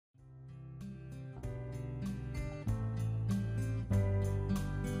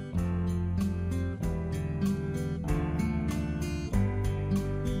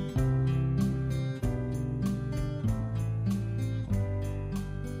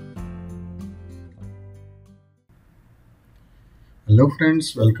Hello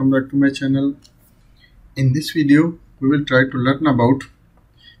friends, welcome back to my channel. In this video, we will try to learn about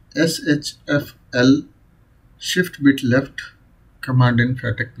SHFL shift bit left command in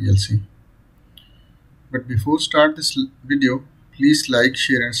Fatek PLC. But before start this video, please like,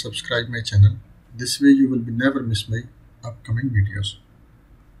 share and subscribe my channel. This way you will never miss my upcoming videos.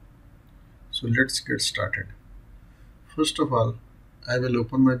 So let's get started. First of all, I will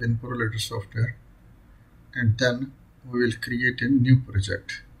open my WinPro software and then we will create a new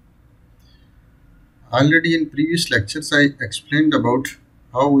project. Already in previous lectures I explained about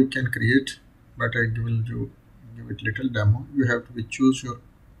how we can create, but I will give it little demo. You have to choose your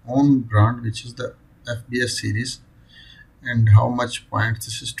own brand, which is the FBS series, and how much points.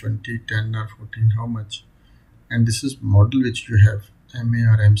 This is 20, 10 or 14, how much, and this is model which you have,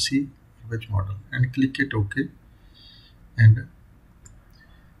 MA or MC, which model, and click it OK, and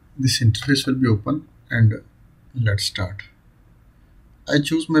this interface will be open. And let's start. I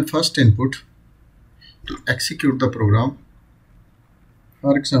choose my first input to execute the program.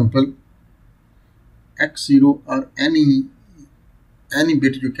 For example, X0 or any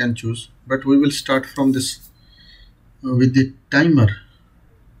bit you can choose, but we will start from this with the timer.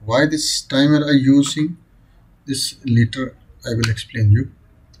 Why this timer I using this later I will explain you.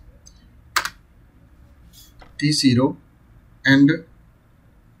 T0 and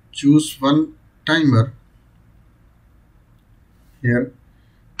choose one timer here,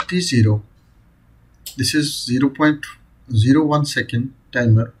 T0. This is 0.01 second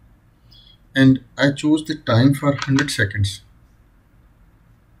timer, and I choose the time for 100 seconds.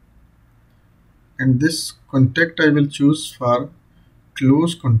 And this contact I will choose for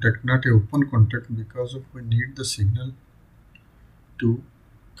close contact, not a open contact, because of we need the signal to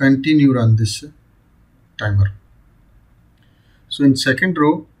continue on this timer. So in second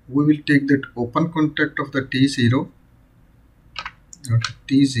row we will take that open contact of the T0,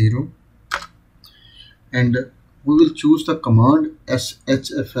 and we will choose the command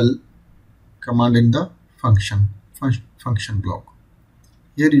SHFL command in the function block.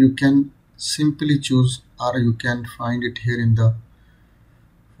 Here you can simply choose, or you can find it here in the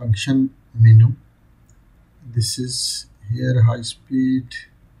function menu. This is here high speed,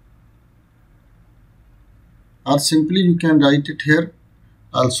 or simply you can write it here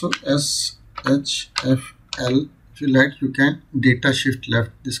also SHFL. If you like, you can data shift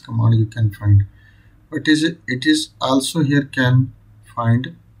left, this command you can find, but it is also here can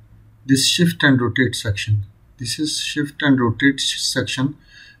find this shift and rotate section. This is shift and rotate section.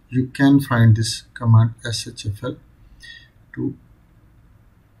 You can find this command SHFL to,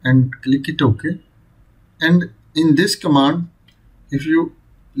 and click it OK. And in this command, if you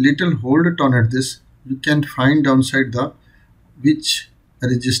little hold it on at this, you can find downside the which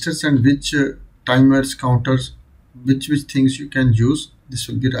registers and which timers, counters, which things you can use. This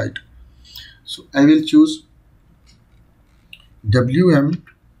will be right. So I will choose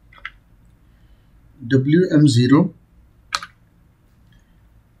WM0,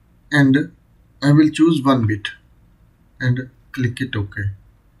 and I will choose one bit and click it OK.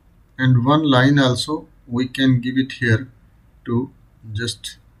 And one line also we can give it here to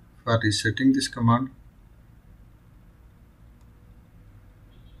just for resetting this command.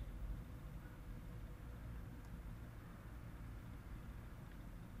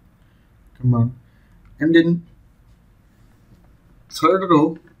 And in third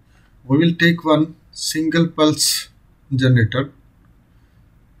row we will take one single pulse generator,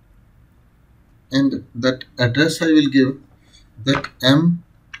 and that address I will give that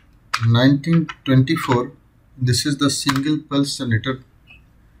M1924. This is the single pulse generator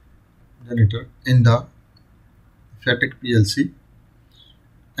in the Fatek PLC,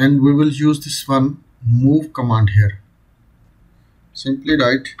 and we will use this one move command here. Simply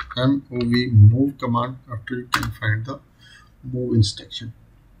write MOV move command. After you can find the move instruction,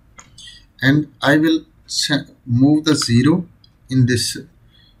 and I will move the 0 in this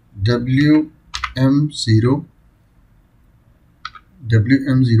WM0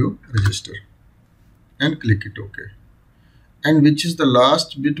 register and click it OK. And which is the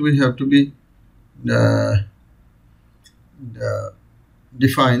last bit we have to be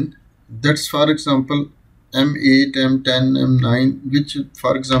define. That's for example M8, M10, M9, which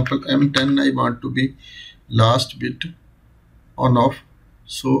for example M10 I want to be last bit on off.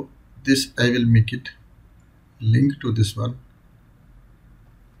 So this I will make it link to this one.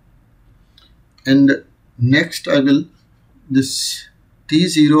 And next I will this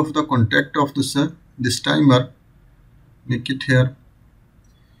T0 of the contact of this timer, make it here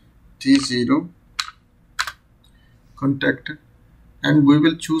T0 contact, and we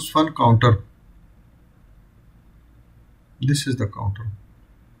will choose one counter. This is the counter.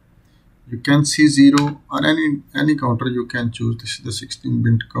 You can see 0 or any counter you can choose. This is the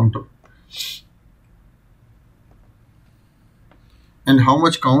 16-bit counter. And how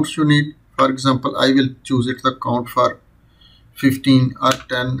much counts you need? For example, I will choose it the count for 15 or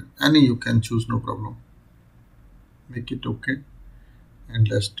 10, any you can choose, no problem. Make it okay and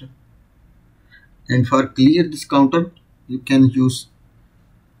list. And for clear this counter, you can use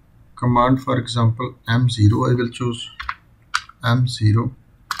command, for example M0. I will choose M0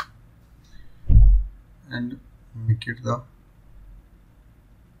 and make it the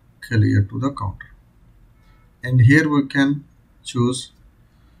clear to the counter. And here we can choose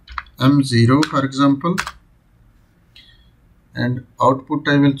M0, for example, and output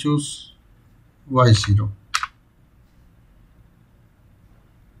I will choose Y0.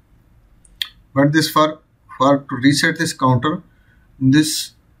 But this for to reset this counter,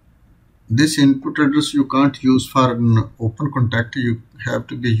 this input address you can't use for an open contact. You have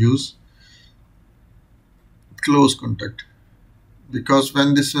to be use close contact, because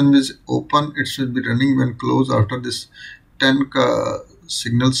when this one is open it should be running. When close, after this 10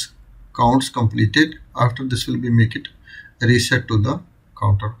 signals counts completed, after this will be make it reset to the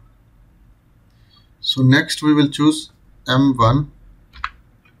counter. So next we will choose M1.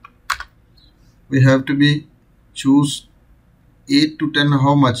 We have to be choose 8 to 10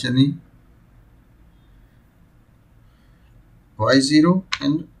 how much, any Y0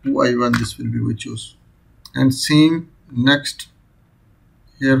 and Y1, this will be we choose. And same next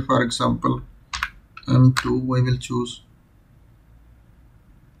here, for example M2 I will choose.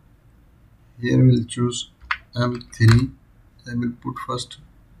 Here we will choose M3. I will put first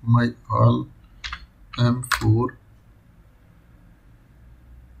my all M4.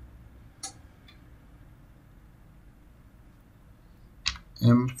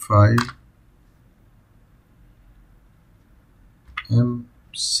 M5,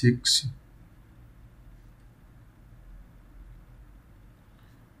 M6,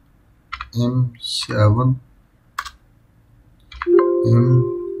 M7,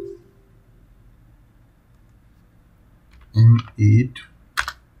 M8,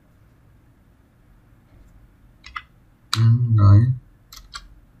 M9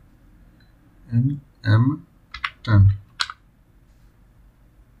 and M10.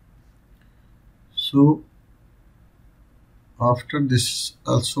 So after this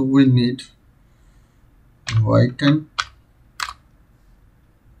also we need Y10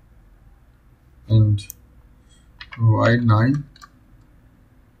 and Y9,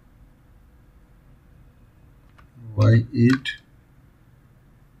 Y8,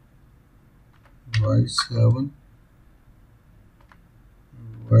 Y7,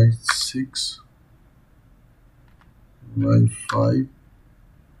 Y6, Y5,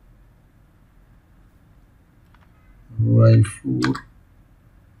 Y4,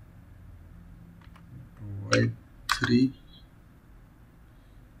 Y3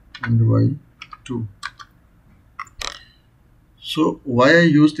 and Y2. So why I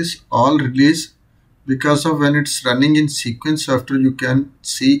use this all release? Because of when it's running in sequence, after you can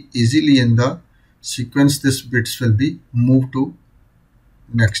see easily in the sequence this bits will be moved to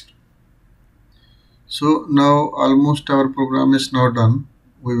next. So now almost our program is now done.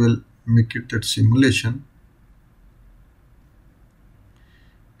 We will make it that simulation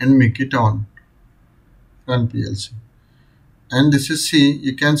and make it on run PLC. And this is C.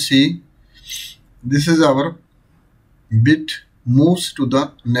 You can see this is our bit moves to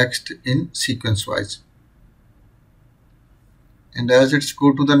the next in sequence wise. And as it's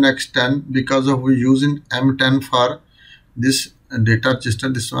go to the next 10, because of we using M10 for this data register,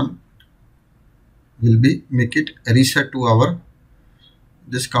 this one will be make it reset to our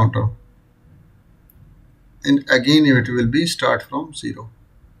this counter. And again it will be start from 0.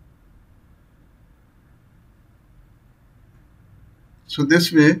 So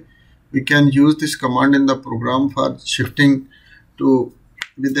this way we can use this command in the program for shifting to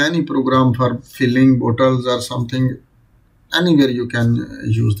with any program for filling bottles or something. Anywhere you can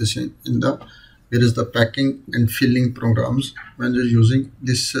use this in the there is the packing and filling programs. When you're using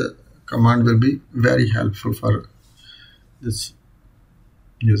this command will be very helpful for this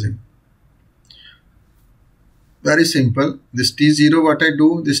using. Very simple. This T0, what I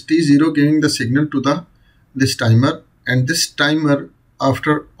do, this T0 giving the signal to the this timer, and this timer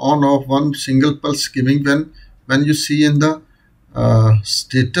after on off one single pulse giving when you see in the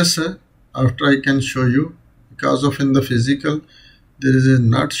status, after I can show you, because of in the physical there is a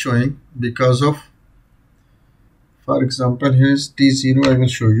not showing, because of for example here is T0. I will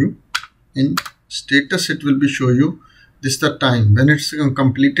show you in status, it will be show you This is the time when it's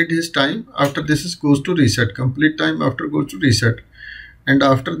completed his time. After this is goes to reset, complete time after goes to reset. And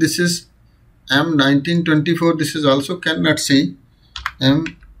after this is M1924, this is also cannot see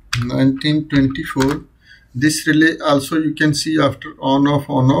M1924. This relay also you can see after on off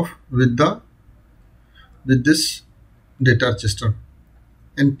with this data register.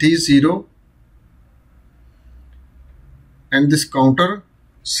 And T0 and this counter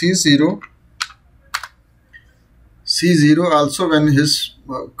C0 also, when his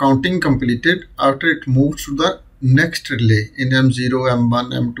counting completed, after it moves to the next relay in M0,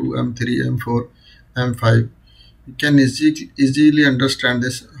 M1, M2, M3, M4, M5. You can easily understand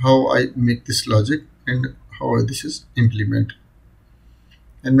this, how I make this logic and how this is implemented.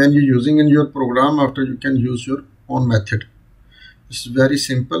 And when you're using in your program, after you can use your own method. This is very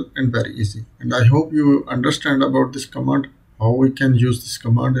simple and very easy. And I hope you understand about this command, how we can use this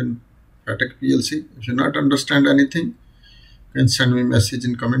command in Fatek PLC. If you not understand anything, you can send me a message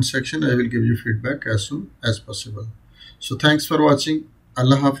in comment section. I will give you feedback as soon as possible. So thanks for watching.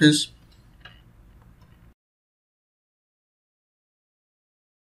 Allah Hafiz.